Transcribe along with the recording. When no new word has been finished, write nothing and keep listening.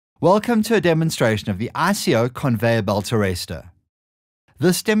Welcome to a demonstration of the ICO Conveyor Belt Arrestor.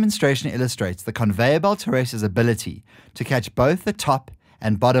 This demonstration illustrates the conveyor belt arrestor's ability to catch both the top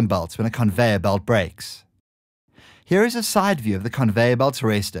and bottom belts when a conveyor belt breaks. Here is a side view of the conveyor belt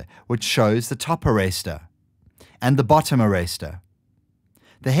arrestor, which shows the top arrestor and the bottom arrestor.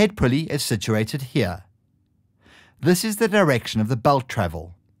 The head pulley is situated here. This is the direction of the belt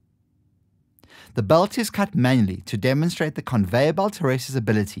travel. The belt is cut manually to demonstrate the conveyor belt arrestor's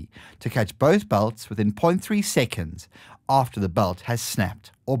ability to catch both belts within 0.3 seconds after the belt has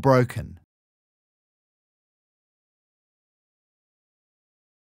snapped or broken.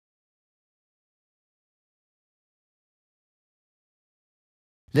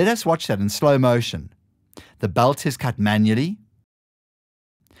 Let us watch that in slow motion. The belt is cut manually.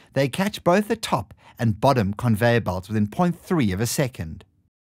 They catch both the top and bottom conveyor belts within 0.3 of a second.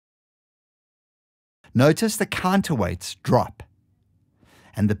 Notice the counterweights drop,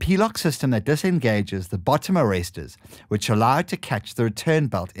 and the P-lock system that disengages the bottom arrestors, which allow it to catch the return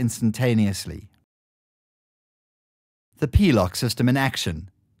belt instantaneously. The P-lock system in action.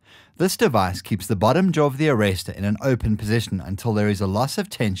 This device keeps the bottom jaw of the arrestor in an open position until there is a loss of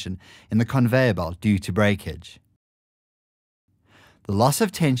tension in the conveyor belt due to breakage. The loss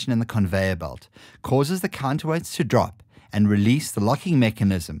of tension in the conveyor belt causes the counterweights to drop and release the locking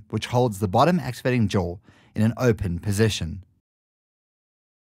mechanism which holds the bottom activating jaw in an open position.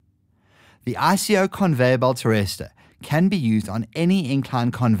 The ICO Conveyor Belt Arrestor can be used on any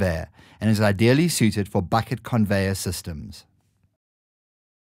incline conveyor and is ideally suited for bucket conveyor systems.